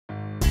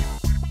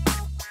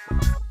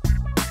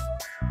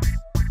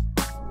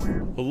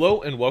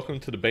Hello and welcome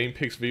to the betting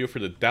picks video for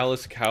the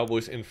Dallas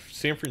Cowboys and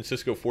San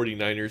Francisco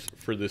 49ers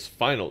for this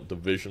final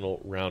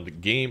divisional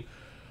round game.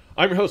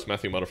 I'm your host,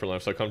 Matthew Motto for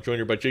Lamps.com, joined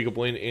here by Jacob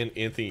Lane and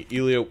Anthony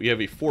Elio. We have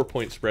a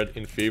 4-point spread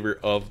in favor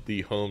of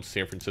the home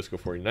San Francisco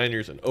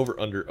 49ers, an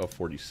over-under of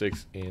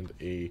 46, and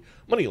a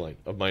money line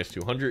of minus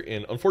 200.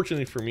 And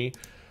unfortunately for me,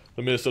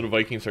 the Minnesota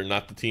Vikings are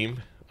not the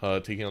team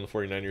taking on the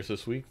 49ers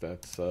this week.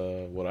 That's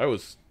what I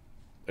was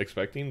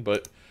expecting,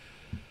 but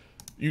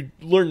you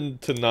learn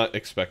to not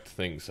expect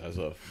things as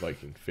a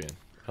Viking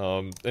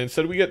fan.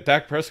 Instead, we get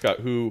Dak Prescott,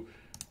 who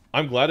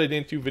I'm glad I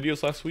didn't do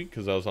videos last week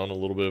because I was on a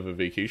little bit of a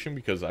vacation,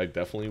 because I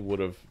definitely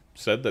would have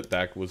said that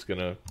Dak was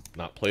going to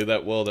not play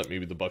that well, that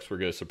maybe the Bucs were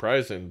going to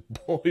surprise, and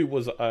boy,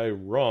 was I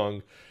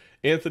wrong.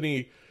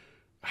 Anthony,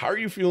 how are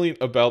you feeling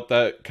about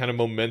that kind of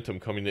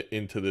momentum coming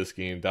into this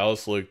game?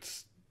 Dallas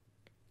looked,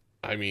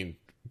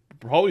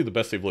 probably the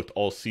best they've looked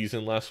all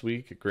season last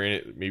week.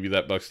 Granted, maybe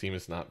that Bucs team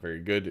is not very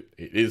good.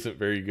 It isn't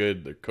very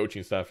good. Their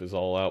coaching staff is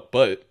all out,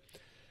 but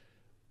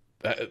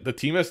the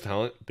team has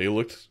talent. They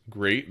looked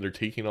great. They're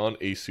taking on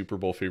a Super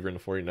Bowl favorite in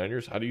the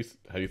 49ers. How do you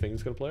think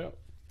it's going to play out?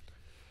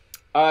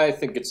 I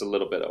think it's a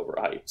little bit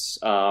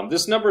overhyped.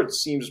 This number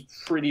seems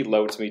pretty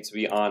low to me, to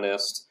be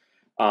honest.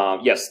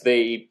 Yes,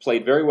 they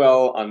played very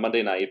well on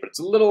Monday night, but it's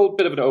a little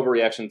bit of an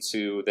overreaction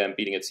to them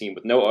beating a team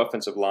with no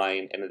offensive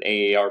line and an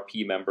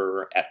AARP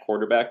member at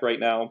quarterback right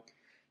now.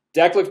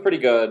 Dak looks pretty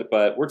good,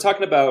 but we're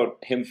talking about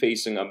him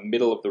facing a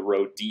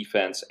middle-of-the-road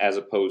defense as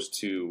opposed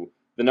to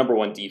the number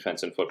one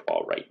defense in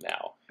football right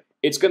now.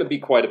 It's going to be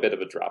quite a bit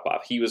of a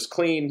drop-off. He was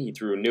clean, he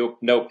threw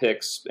no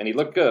picks, and he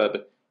looked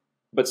good,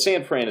 but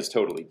San Fran is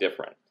totally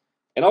different.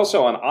 And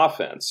also on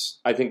offense,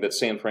 I think that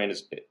San Fran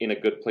is in a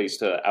good place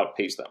to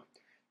outpace them.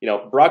 You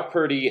know, Brock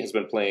Purdy has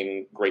been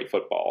playing great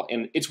football.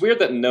 And it's weird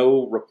that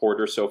no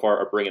reporters so far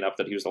are bringing up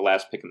that he was the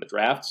last pick in the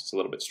draft. It's a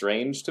little bit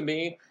strange to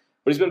me.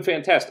 But he's been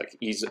fantastic.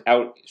 He's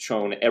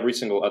outshone every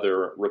single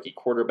other rookie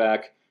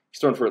quarterback.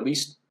 He's thrown for at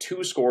least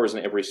 2 scores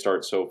in every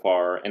start so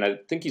far. And I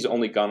think he's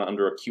only gone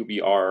under a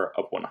QBR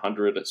of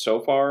 100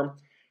 so far.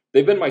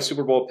 They've been my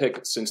Super Bowl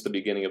pick since the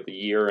beginning of the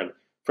year. And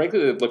frankly,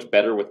 they've looked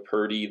better with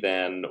Purdy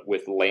than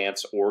with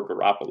Lance or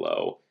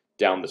Garoppolo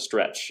down the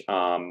stretch.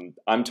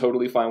 I'm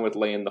totally fine with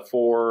laying the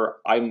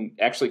 4. I'm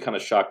actually kind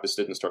of shocked this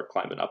didn't start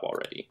climbing up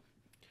already.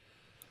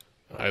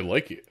 I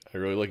like it. I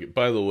really like it.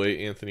 By the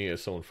way, Anthony,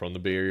 as someone from the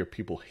Bay Area,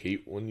 people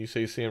hate when you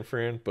say San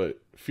Fran, but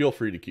feel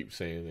free to keep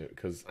saying it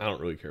because I don't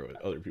really care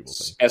what other people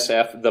think.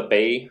 SF, the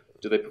Bay,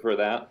 do they prefer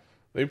that?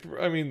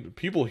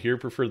 People here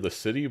prefer the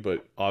city,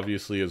 but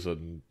obviously as a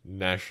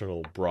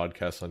national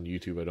broadcast on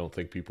YouTube, I don't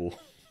think people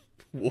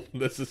will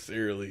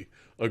necessarily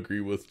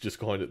agree with just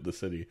calling it the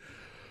city.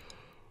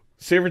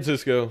 San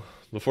Francisco,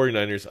 the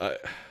 49ers,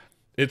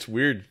 it's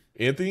weird.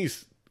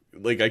 Anthony's,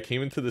 I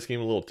came into this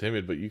game a little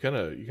timid, but you kind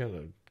of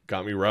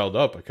got me riled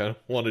up. I kind of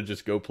want to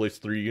just go place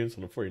 3 units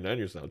on the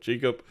 49ers now.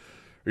 Jacob,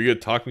 are you going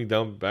to talk me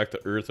down back to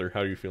earth, or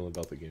how are you feeling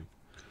about the game?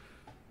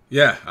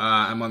 Yeah,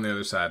 I'm on the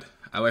other side.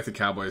 I like the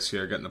Cowboys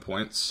here getting the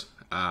points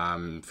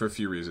for a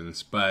few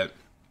reasons, but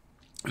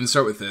I'm going to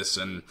start with this.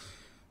 And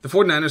the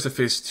 49ers have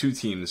faced 2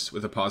 teams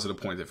with a positive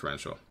point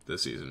differential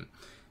this season.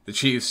 The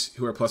Chiefs,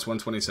 who are plus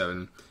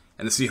 127,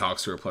 and the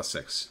Seahawks, who are plus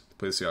 6. They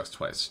played the Seahawks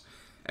twice.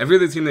 Every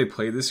other team they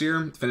played this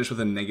year finished with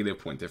a negative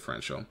point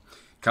differential.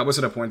 Cowboys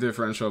had a point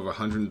differential of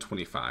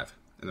 125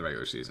 in the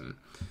regular season.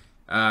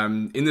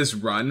 In this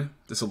run,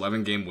 this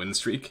 11-game win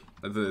streak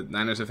that the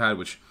Niners have had,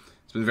 which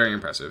has been very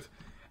impressive,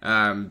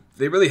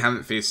 they really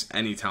haven't faced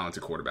any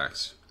talented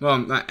quarterbacks. Well,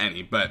 not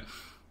any, but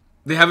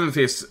they haven't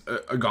faced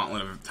a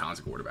gauntlet of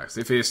talented quarterbacks.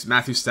 They faced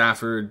Matthew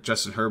Stafford,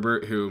 Justin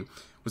Herbert, who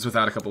was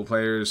without a couple of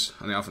players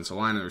on the offensive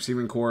line and the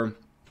receiving core,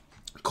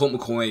 Colt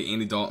McCoy,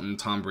 Andy Dalton,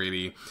 Tom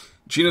Brady,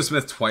 Geno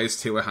Smith twice,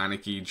 Taylor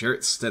Heineke,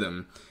 Jarrett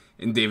Stidham,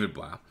 and David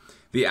Blau.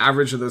 The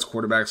average of those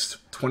quarterbacks,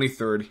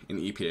 23rd in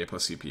EPA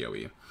plus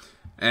CPOE.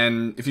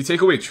 And if you take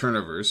away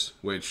turnovers,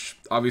 which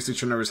obviously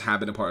turnovers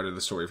have been a part of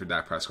the story for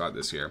Dak Prescott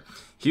this year,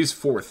 he's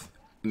 4th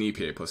in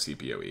EPA plus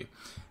CPOE.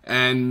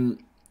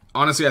 And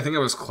honestly, I think I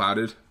was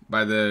clouded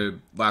by the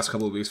last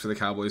couple of weeks for the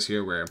Cowboys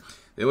here, where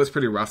they looked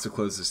pretty rough to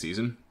close the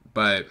season.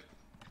 But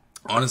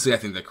honestly, I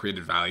think that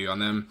created value on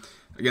them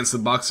against the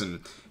Bucs, and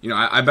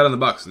I bet on the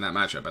Bucs in that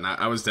matchup, and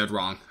I was dead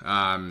wrong.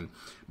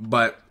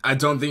 But I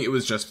don't think it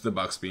was just the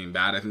Bucs being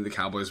bad. I think the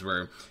Cowboys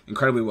were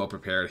incredibly well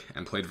prepared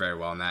and played very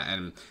well in that,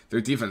 and their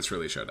defense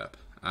really showed up.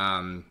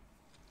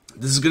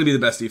 This is going to be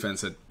the best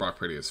defense that Brock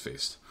Purdy has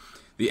faced.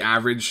 The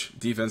average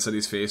defense that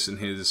he's faced in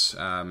his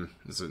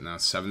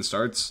 7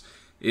 starts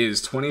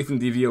is 20th in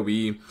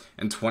DVOE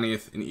and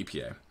 20th in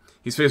EPA.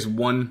 He's faced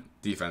one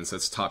defense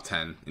that's top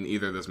 10 in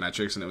either of those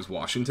metrics, and it was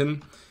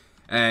Washington.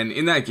 And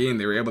in that game,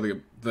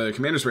 the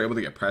Commanders were able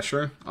to get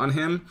pressure on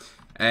him,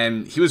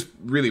 and he was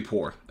really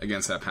poor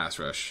against that pass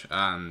rush.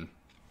 I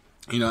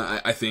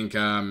think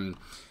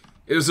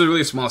it was a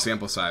really small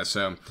sample size,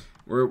 so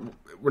we're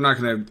not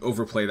going to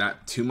overplay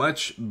that too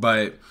much.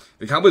 But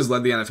the Cowboys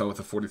led the NFL with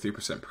a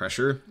 43%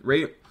 pressure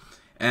rate,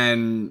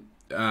 and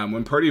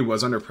when Purdy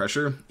was under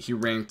pressure, he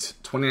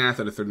ranked 29th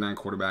out of 39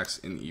 quarterbacks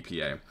in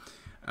EPA.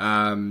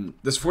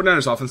 This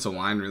 49ers offensive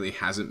line really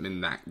hasn't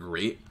been that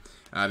great.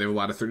 They have a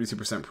lot of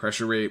 32%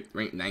 pressure rate,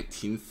 ranked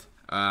 19th,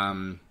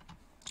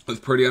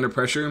 with Purdy under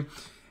pressure.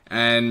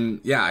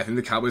 And yeah, I think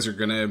the Cowboys are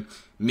going to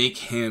make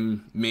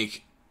him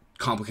make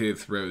complicated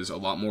throws a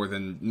lot more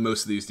than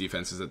most of these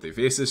defenses that they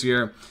face this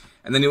year.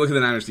 And then you look at the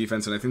Niners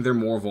defense, and I think they're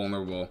more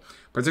vulnerable,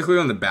 particularly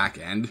on the back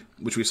end,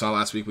 which we saw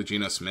last week with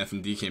Geno Smith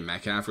and DK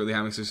Metcalf really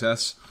having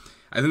success.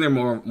 I think they're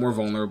more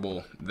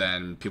vulnerable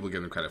than people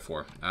give them credit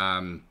for.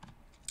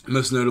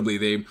 Most notably,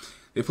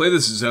 they play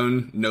this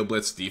zone no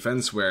blitz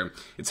defense where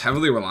it's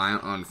heavily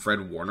reliant on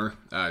Fred Warner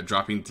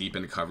dropping deep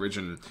into coverage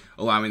and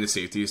allowing the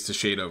safeties to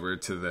shade over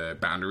to the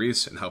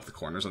boundaries and help the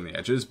corners on the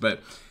edges.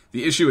 But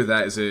the issue with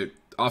that is it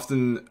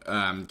often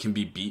can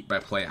be beat by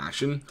play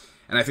action.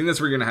 And I think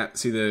that's where you're going to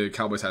see the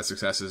Cowboys have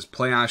success is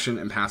play action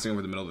and passing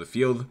over the middle of the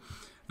field.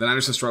 The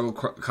Niners have struggled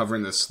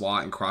covering the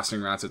slot and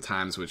crossing routes at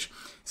times, which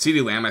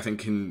CeeDee Lamb, I think,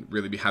 can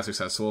really be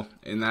successful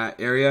in that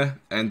area.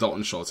 And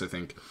Dalton Schultz, I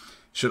think,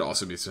 should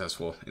also be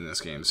successful in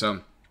this game. So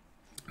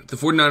the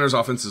 49ers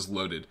offense is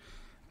loaded.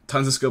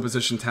 Tons of skill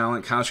position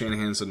talent. Kyle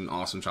Shanahan's done an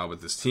awesome job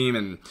with this team.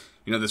 And,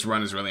 this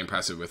run is really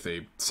impressive with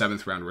a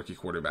 7th-round rookie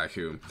quarterback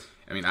who,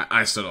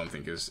 I still don't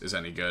think is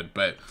any good.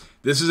 But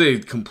this is a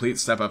complete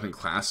step up in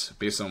class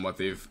based on what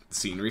they've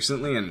seen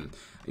recently. And,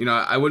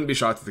 I wouldn't be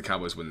shocked if the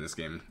Cowboys win this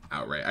game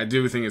outright. I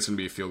do think it's going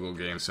to be a field goal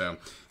game. So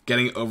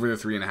getting over the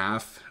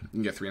 3.5, you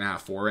can get 3.5,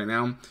 4 right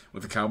now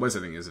with the Cowboys, I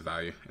think is a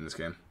value in this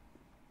game.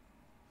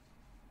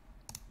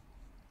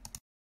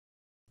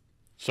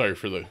 Sorry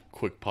for the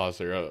quick pause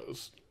there.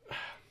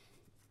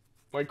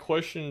 My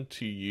question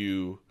to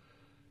you,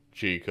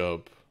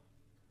 Jacob,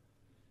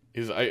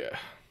 is I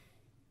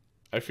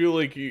feel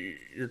like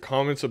your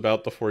comments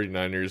about the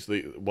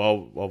 49ers,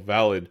 while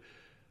valid,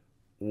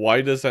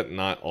 why does that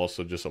not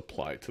also just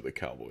apply to the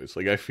Cowboys?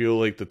 Like, I feel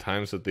like the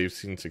times that they've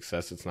seen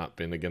success, it's not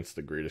been against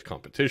the greatest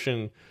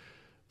competition.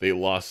 They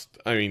lost.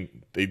 They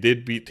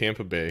did beat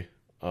Tampa Bay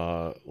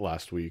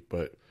last week,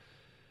 but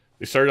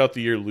they started out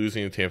the year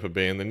losing to Tampa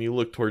Bay, and then you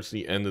look towards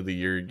the end of the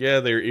year,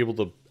 yeah, they were able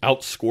to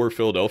outscore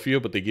Philadelphia,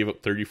 but they gave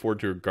up 34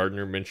 to a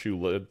Gardner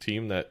Minshew-led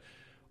team that,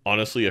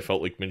 honestly, I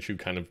felt like Minshew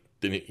kind of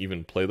didn't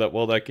even play that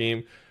well that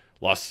game.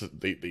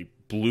 They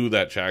blew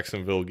that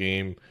Jacksonville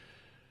game.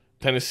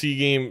 Tennessee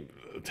game,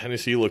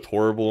 Tennessee looked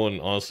horrible, and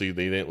honestly,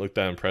 they didn't look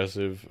that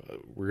impressive.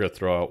 We're going to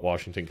throw out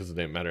Washington because it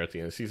didn't matter at the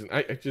end of the season.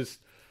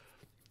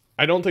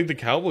 I don't think the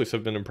Cowboys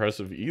have been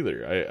impressive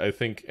either. I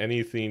think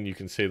anything you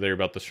can say there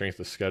about the strength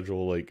of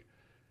schedule, like,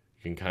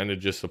 you can kind of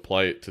just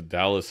apply it to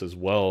Dallas as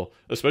well,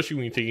 especially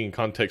when you take in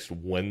context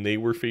when they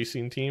were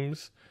facing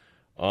teams.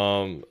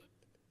 And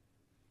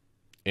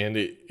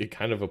it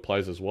kind of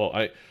applies as well.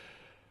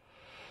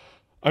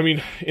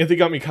 Anthony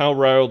got me kind of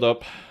riled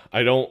up.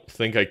 I don't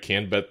think I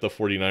can bet the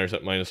 49ers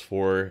at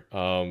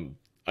 -4.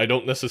 I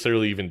don't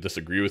necessarily even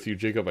disagree with you,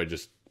 Jacob. I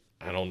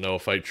don't know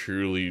if I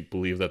truly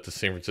believe that the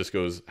San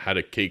Francisco's had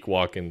a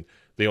cakewalk and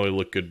they only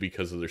look good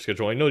because of their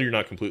schedule. I know you're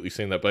not completely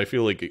saying that, but I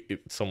feel like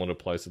it somewhat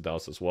applies to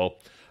Dallas as well.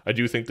 I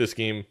do think this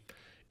game,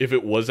 if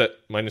it was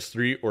at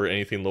 -3 or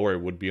anything lower, I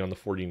would be on the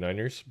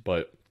 49ers.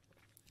 But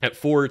at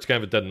 4, it's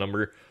kind of a dead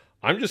number.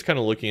 I'm just kind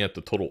of looking at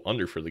the total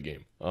under for the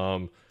game.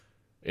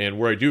 And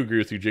where I do agree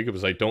with you, Jacob,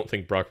 is I don't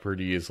think Brock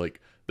Purdy is like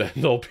the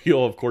end-all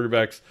be-all of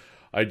quarterbacks.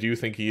 I do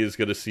think he is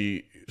going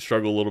to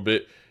struggle a little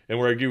bit. And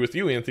where I agree with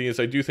you, Anthony, is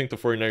I do think the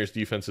 49ers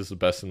defense is the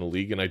best in the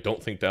league, and I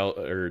don't think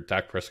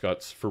Dak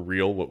Prescott's for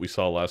real what we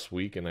saw last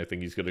week, and I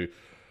think he's going to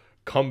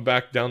come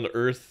back down to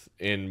earth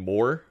and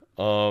more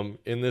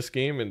in this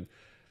game. And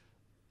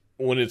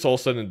when it's all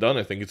said and done,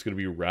 I think it's going to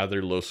be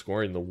rather low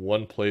scoring. The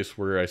one place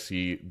where I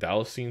see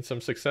Dallas seeing some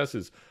success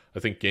is I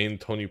think getting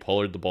Tony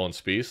Pollard the ball in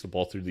space, the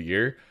ball through the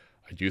air,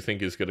 I do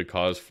think is going to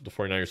cause the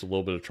 49ers a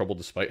little bit of trouble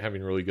despite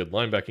having a really good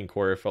linebacking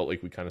core. I felt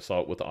like we kind of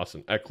saw it with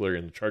Austin Eckler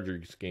in the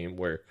Chargers game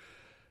where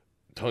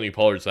Tony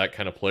Pollard's that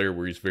kind of player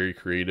where he's very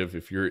creative.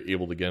 If you're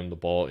able to get him the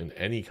ball in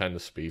any kind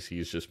of space,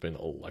 he's just been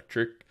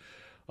electric.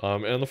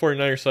 And on the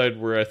 49ers side,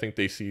 where I think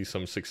they see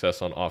some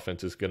success on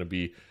offense is going to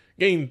be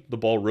getting the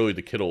ball really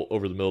to Kittle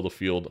over the middle of the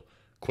field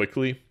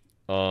quickly.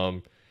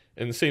 And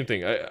the same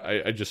thing,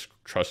 I just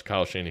trust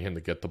Kyle Shanahan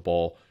to get the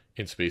ball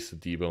in space to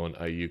Debo and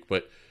Ayuk.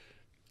 But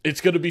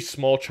it's going to be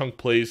small chunk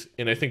plays,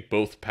 and I think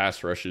both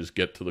pass rushes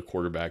get to the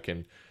quarterback.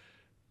 And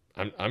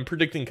I'm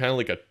predicting kind of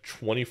like a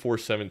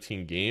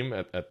 24-17 game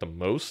at the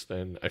most,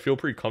 and I feel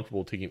pretty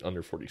comfortable taking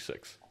under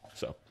 46.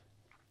 So,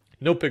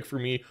 no pick for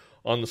me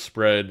on the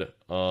spread.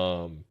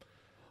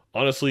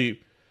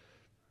 Honestly,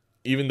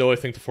 even though I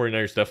think the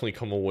 49ers definitely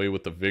come away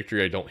with the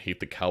victory, I don't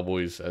hate the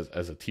Cowboys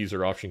as a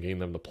teaser option, getting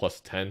them to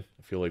 +10.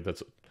 I feel like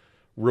that's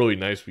really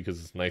nice because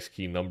it's a nice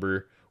key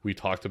number. We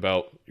talked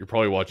about, you're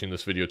probably watching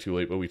this video too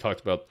late, but we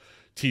talked about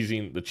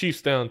teasing the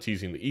Chiefs down,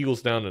 teasing the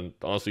Eagles down, and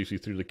honestly, if you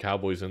threw the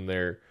Cowboys in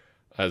there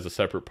as a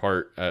separate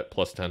part at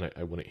 +10,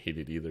 I wouldn't hate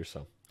it either.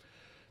 So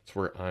that's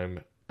where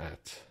I'm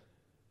at.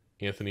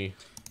 Anthony,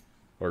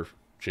 or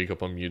Jacob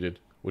unmuted,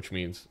 which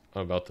means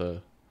I'm about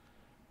to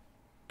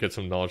get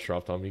some knowledge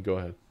dropped on me. Go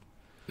ahead.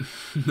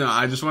 No,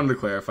 I just wanted to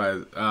clarify.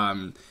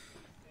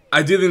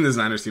 I do think this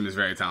Niners team is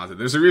very talented.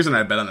 There's a reason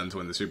I bet on them to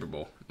win the Super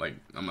Bowl like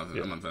a month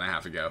and a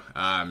half ago.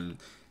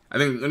 I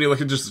think when you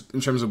look at just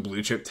in terms of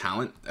blue chip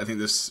talent, I think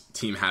this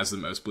team has the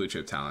most blue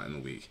chip talent in the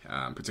league,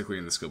 particularly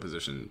in the skill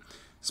position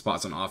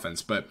spots on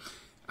offense. But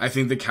I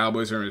think the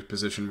Cowboys are in a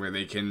position where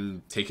they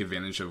can take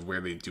advantage of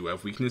where they do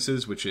have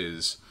weaknesses, which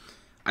is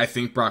I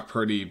think Brock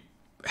Purdy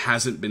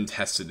hasn't been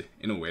tested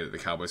in a way that the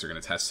Cowboys are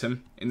going to test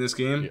him in this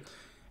game. Yeah.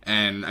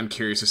 And I'm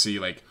curious to see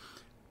like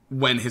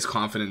when his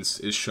confidence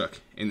is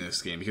shook in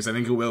this game, because I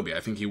think it will be.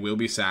 I think he will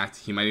be sacked.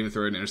 He might even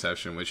throw an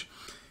interception, which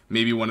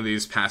maybe one of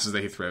these passes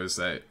that he throws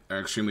that are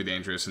extremely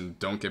dangerous and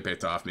don't get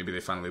picked off, maybe they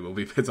finally will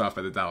be picked off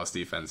by the Dallas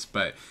defense.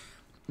 But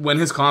when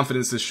his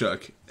confidence is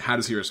shook, how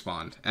does he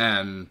respond?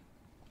 And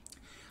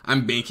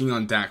I'm banking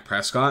on Dak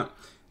Prescott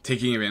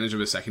taking advantage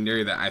of a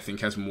secondary that I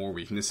think has more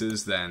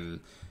weaknesses than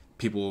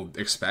people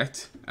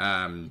expect.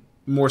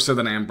 More so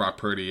than I am Brock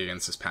Purdy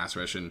against this pass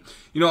rush. And,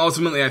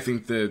 ultimately I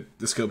think the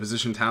skill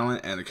position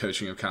talent and the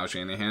coaching of Kyle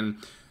Shanahan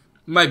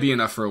might be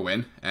enough for a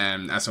win.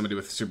 And as somebody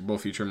with Super Bowl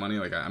future money,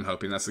 like I'm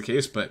hoping that's the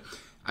case. But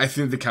I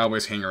think the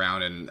Cowboys hang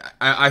around, and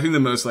I think the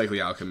most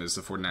likely outcome is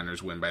the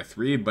 49ers win by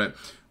 3, but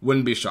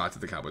wouldn't be shocked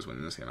if the Cowboys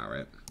win this game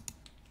outright.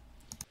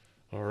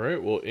 All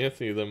right. Well,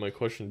 Anthony, then my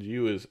question to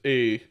you is,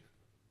 A,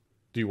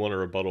 do you want to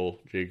rebuttal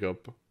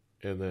Jacob?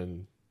 And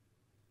then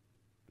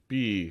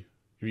B,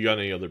 if you got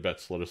any other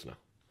bets, let us know.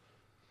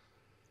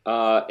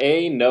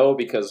 A, no,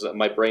 because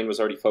my brain was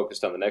already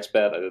focused on the next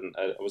bet.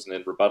 I wasn't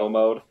in rebuttal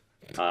mode.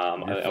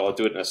 I'll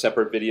do it in a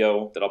separate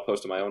video that I'll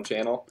post on my own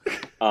channel.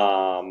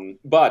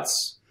 But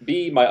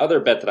B, my other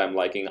bet that I'm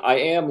liking, I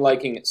am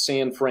liking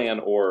San Fran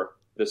or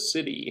the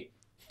city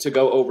to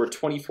go over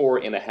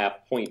 24.5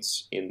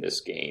 points in this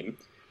game.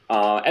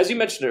 As you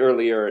mentioned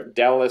earlier,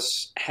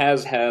 Dallas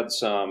has had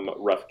some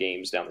rough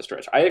games down the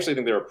stretch. I actually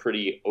think they're a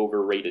pretty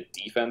overrated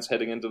defense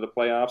heading into the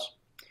playoffs.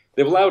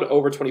 They've allowed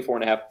over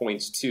 24.5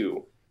 points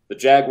to the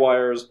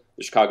Jaguars,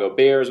 the Chicago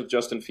Bears with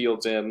Justin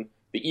Fields in,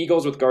 the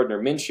Eagles with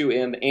Gardner Minshew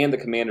in, and the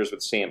Commanders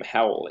with Sam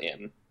Howell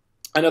in.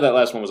 I know that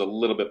last one was a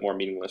little bit more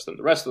meaningless than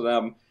the rest of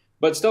them,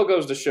 but it still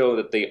goes to show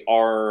that they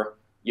are,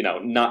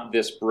 not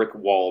this brick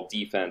wall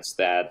defense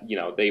that,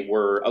 they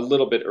were a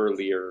little bit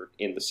earlier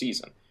in the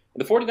season.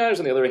 And the 49ers,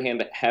 on the other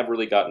hand, have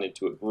really gotten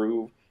into a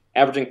groove,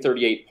 averaging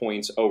 38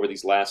 points over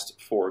these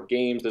last 4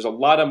 games. There's a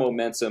lot of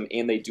momentum,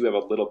 and they do have a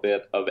little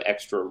bit of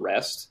extra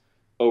rest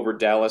over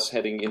Dallas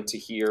heading into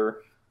here.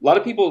 A lot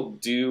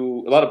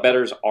of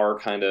bettors are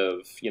kind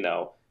of,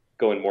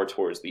 going more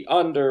towards the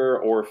under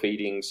or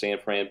fading San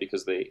Fran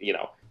because they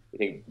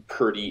think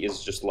Purdy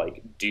is just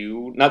like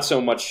due. Not so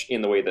much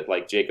in the way that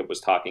like Jacob was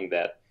talking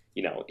that,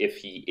 if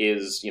he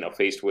is,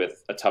 faced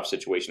with a tough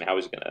situation, how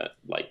is he going to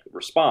like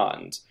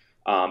respond?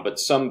 But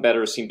some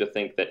bettors seem to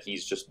think that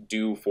he's just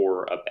due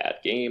for a bad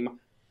game.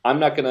 I'm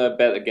not going to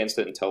bet against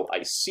it until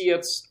I see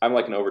it. I'm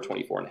liking over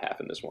 24.5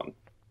 in this one.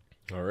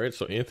 All right,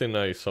 so Anthony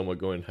and I somewhat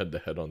going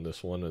head-to-head on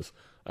this one as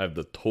I have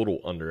the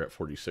total under at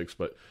 46,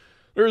 but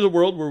there is a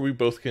world where we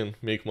both can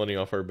make money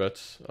off our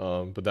bets,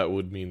 but that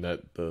would mean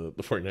that the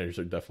 49ers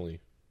are definitely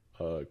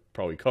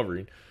probably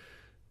covering.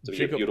 It's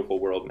a beautiful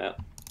world, Matt.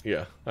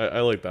 Yeah,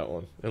 I like that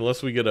one.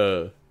 Unless we get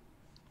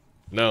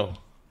No,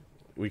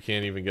 we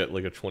can't even get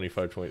like a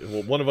 25-20.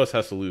 Well, one of us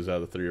has to lose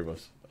out of the 3 of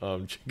us.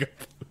 Jacob,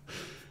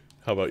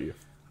 how about you?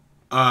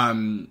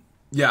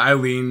 Yeah, I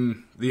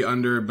lean the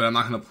under, but I'm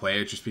not going to play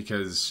it just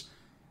because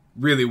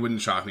really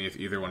wouldn't shock me if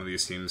either one of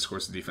these teams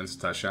scores a defensive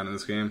touchdown in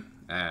this game,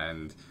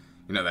 and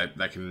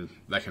that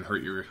can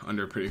hurt your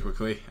under pretty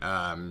quickly.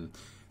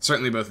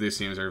 Certainly, both of these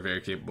teams are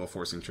very capable of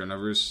forcing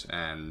turnovers,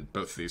 and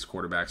both of these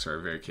quarterbacks are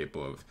very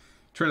capable of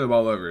turning the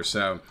ball over.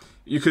 So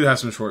you could have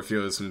some short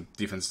fields, some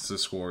defensive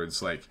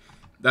scores, like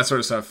that sort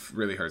of stuff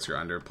really hurts your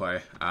under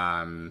play.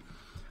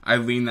 I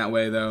lean that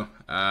way though,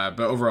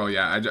 but overall,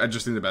 yeah, I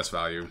just think the best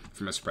value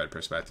from a spread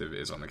perspective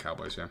is on the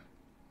Cowboys. Yeah.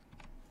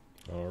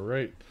 All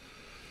right.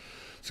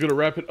 It's going to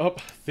wrap it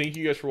up. Thank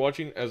you guys for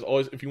watching. As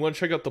always, if you want to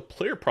check out the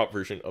player prop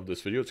version of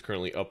this video, it's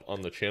currently up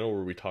on the channel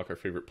where we talk our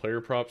favorite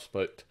player props.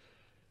 But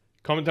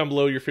comment down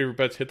below your favorite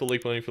bets. Hit the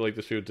like button if you like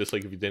this video.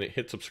 Dislike if you didn't.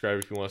 Hit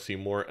subscribe if you want to see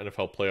more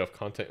NFL playoff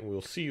content. And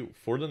we'll see you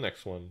for the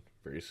next one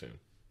very soon.